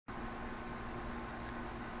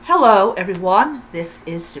Hello everyone, this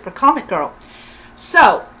is Super Comic Girl.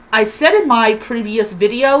 So, I said in my previous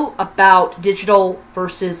video about digital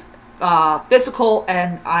versus physical,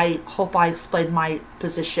 and I hope I explained my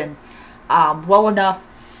position well enough.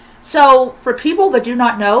 So, for people that do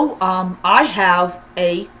not know, I have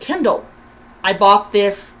a Kindle. I bought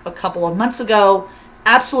this a couple of months ago.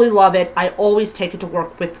 Absolutely love it. I always take it to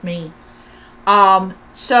work with me.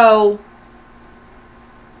 So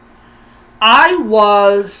I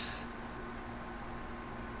was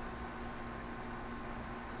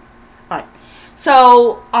right.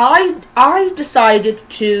 So I decided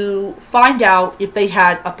to find out if they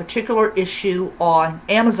had a particular issue on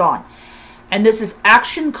Amazon, and this is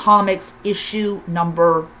Action Comics issue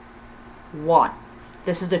number 1.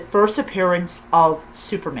 This is the first appearance of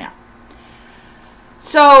Superman.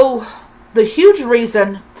 So the huge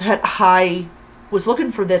reason that I was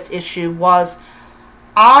looking for this issue was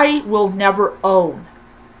I will never own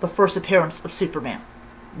the first appearance of Superman.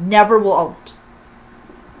 Never will own it.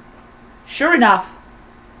 Sure enough,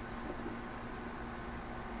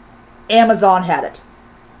 Amazon had it.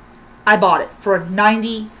 I bought it for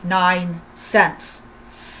 99 cents.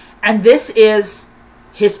 And this is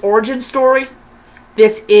his origin story.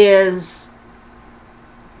 This is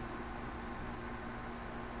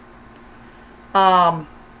yeah.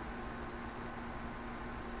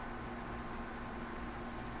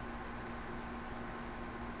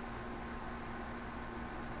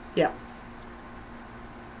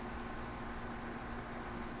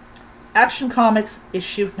 Action Comics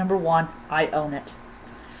issue number 1. I own it.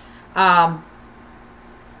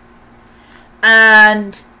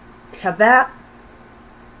 And have that.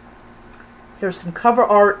 Here's some cover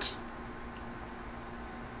art.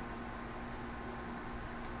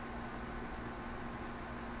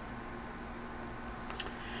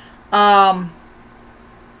 So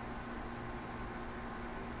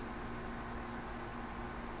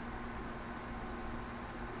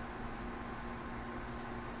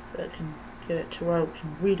I can get it to where I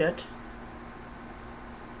can read it.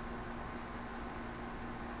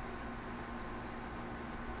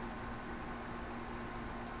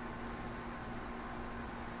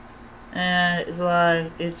 And it's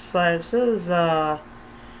like it says as a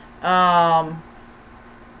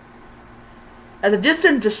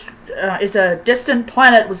distant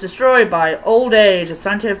planet was destroyed by old age, a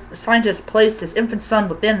scientist placed his infant son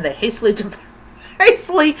within the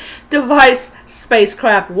hastily devised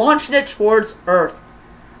spacecraft, launching it towards Earth.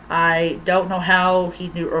 I don't know how he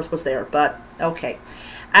knew Earth was there, but okay.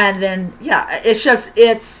 And then, yeah, it's just,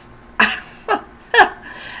 it's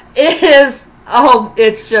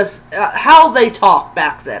it's just how they talk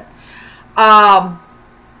back then.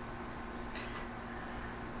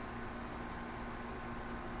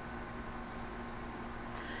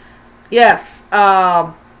 Yes,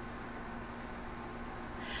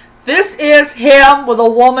 this is him with a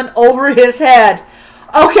woman over his head.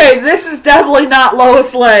 Okay, this is definitely not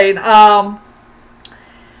Lois Lane. I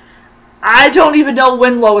don't even know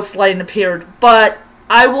when Lois Lane appeared, but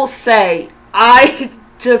I will say, I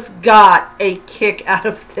just got a kick out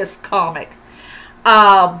of this comic.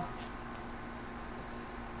 And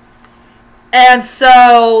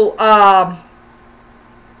so,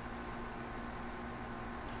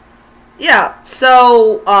 yeah,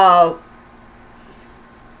 so,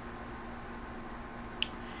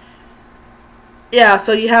 yeah,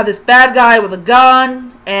 so you have this bad guy with a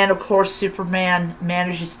gun, and of course Superman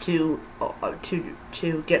manages to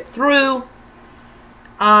get through.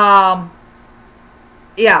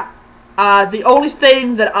 Yeah, the only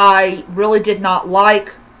thing that I really did not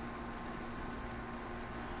like,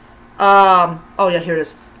 oh yeah, here it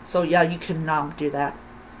is. So yeah, you can do that.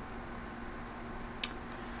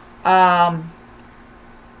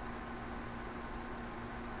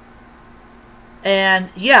 And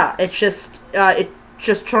yeah, it just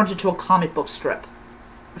turns into a comic book strip,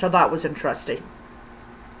 which I thought was interesting.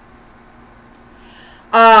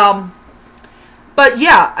 But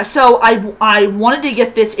yeah, so I wanted to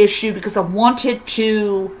get this issue because I wanted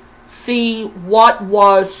to see what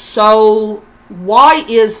was why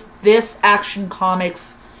is this Action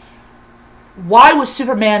Comics, why was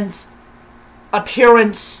Superman's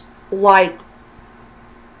appearance like,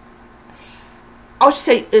 I would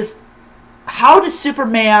say how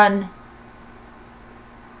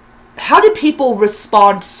did people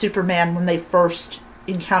respond to Superman when they first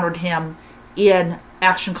encountered him in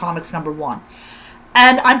Action Comics number 1?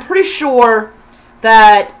 And I'm pretty sure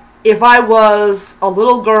that if I was a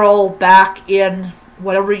little girl back in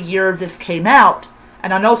whatever year this came out,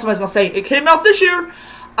 and I know somebody's going to say, it came out this year,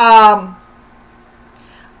 I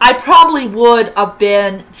probably would have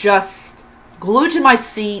been just glued to my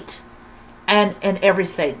seat and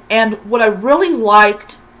everything. And what I really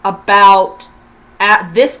liked about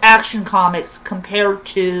this Action Comics compared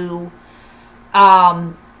to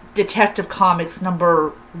Detective Comics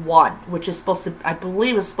 #1, which is supposed to, I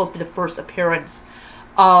believe, is supposed to be the first appearance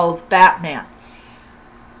of Batman.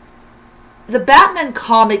 The Batman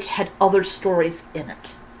comic had other stories in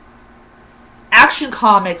it. Action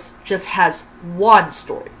Comics just has one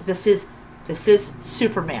story. This is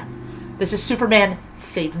Superman. This is Superman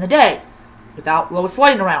saving the day without Lois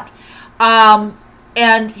Lane around.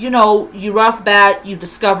 And you know, you right off the bat, you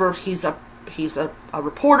discover he's a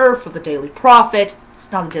reporter for the Daily Prophet.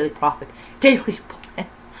 It's not the Daily Prophet, Daily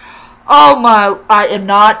Planet. Oh my! I am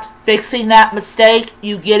not fixing that mistake.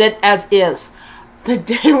 You get it as is. The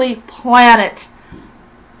Daily Planet.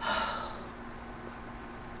 I'm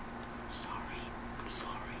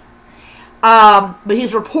sorry. But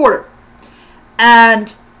he's a reporter,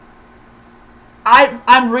 and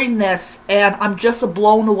I'm reading this, and I'm just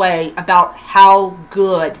blown away about how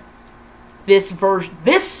good this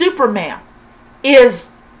Superman is.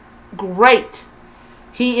 Great.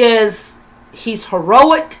 He's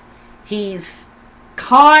heroic. He's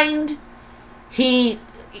kind.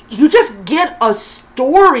 You just get a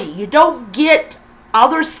story. You don't get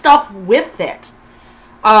other stuff with it.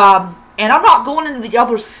 And I'm not going into the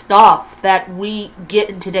other stuff that we get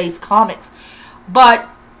in today's comics, but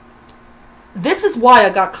this is why I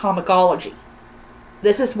got Comixology.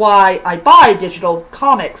 This is why I buy digital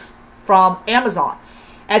comics from Amazon.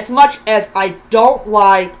 As much as I don't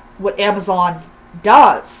like what Amazon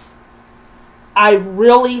does, I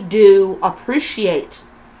really do appreciate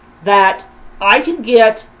that I can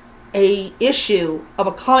get a issue of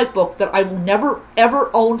a comic book that I will never ever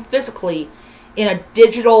own physically in a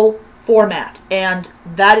digital format. And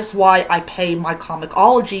that is why I pay my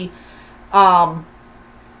Comixology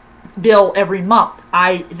bill every month.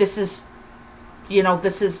 This is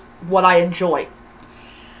what I enjoy.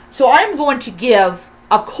 So I'm going to give,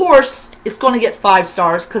 of course, it's going to get 5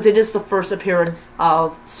 stars because it is the first appearance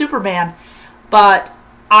of Superman, but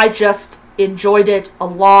I just enjoyed it a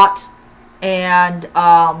lot, and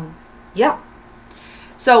yeah.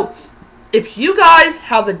 So if you guys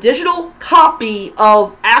have a digital copy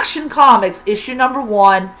of Action Comics issue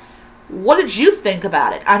 #1, what did you think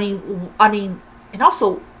about it? I mean, and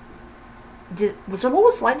also, was there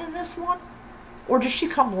Lois Lane in this one? Or did she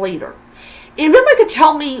come later? If anybody could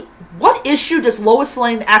tell me what issue does Lois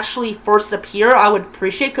Lane actually first appear, I would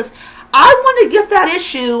appreciate, because I want to get that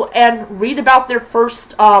issue and read about their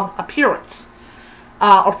first appearance,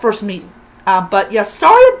 or first meeting. But yeah,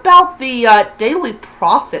 sorry about the Daily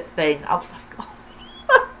Prophet thing. I was like,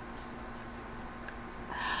 oh.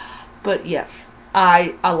 But yes,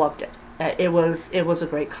 I loved it. It was a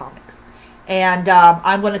great comic. And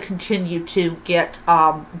I'm going to continue to get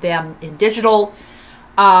them in digital,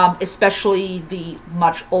 especially the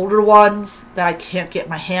much older ones that I can't get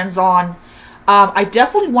my hands on. I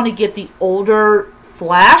definitely want to get the older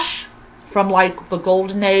Flash from like the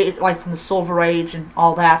Golden Age, like from the Silver Age and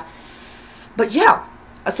all that. But yeah,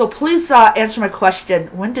 so please answer my question.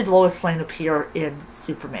 When did Lois Lane appear in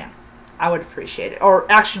Superman? I would appreciate it.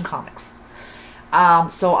 Or Action Comics.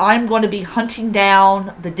 So I'm going to be hunting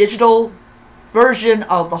down the digital version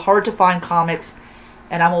of the hard to find comics,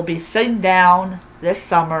 and I will be sitting down this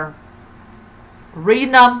summer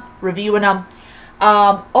reading them, reviewing them.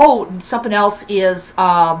 Oh, and something else is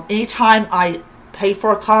anytime I pay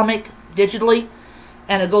for a comic digitally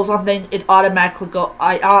and it goes on thing, it automatically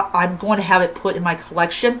I'm going to have it put in my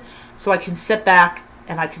collection so I can sit back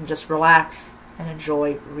and I can just relax and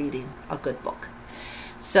enjoy reading a good book.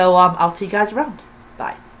 So I'll see you guys around.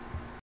 Bye.